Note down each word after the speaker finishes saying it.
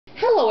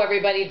Hello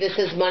everybody, this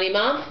is Money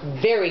Mom.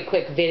 Very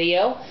quick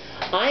video.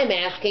 I am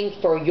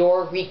asking for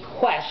your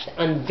requests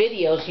on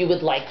videos you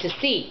would like to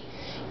see.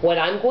 What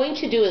I'm going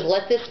to do is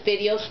let this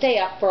video stay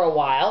up for a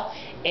while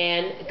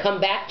and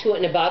come back to it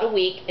in about a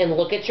week and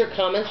look at your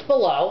comments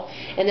below,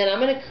 and then I'm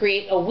going to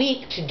create a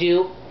week to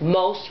do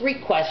most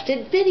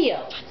requested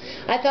videos.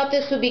 I thought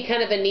this would be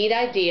kind of a neat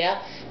idea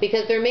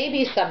because there may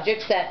be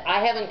subjects that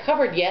I haven't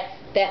covered yet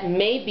that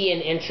may be an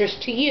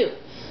interest to you.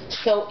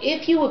 So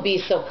if you would be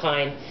so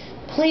kind,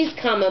 please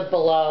comment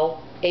below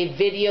a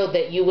video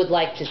that you would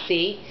like to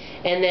see,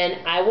 and then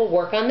I will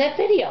work on that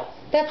video.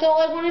 That's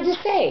all I wanted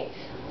to say.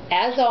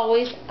 As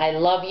always, I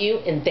love you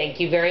and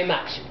thank you very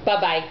much.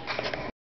 Bye-bye.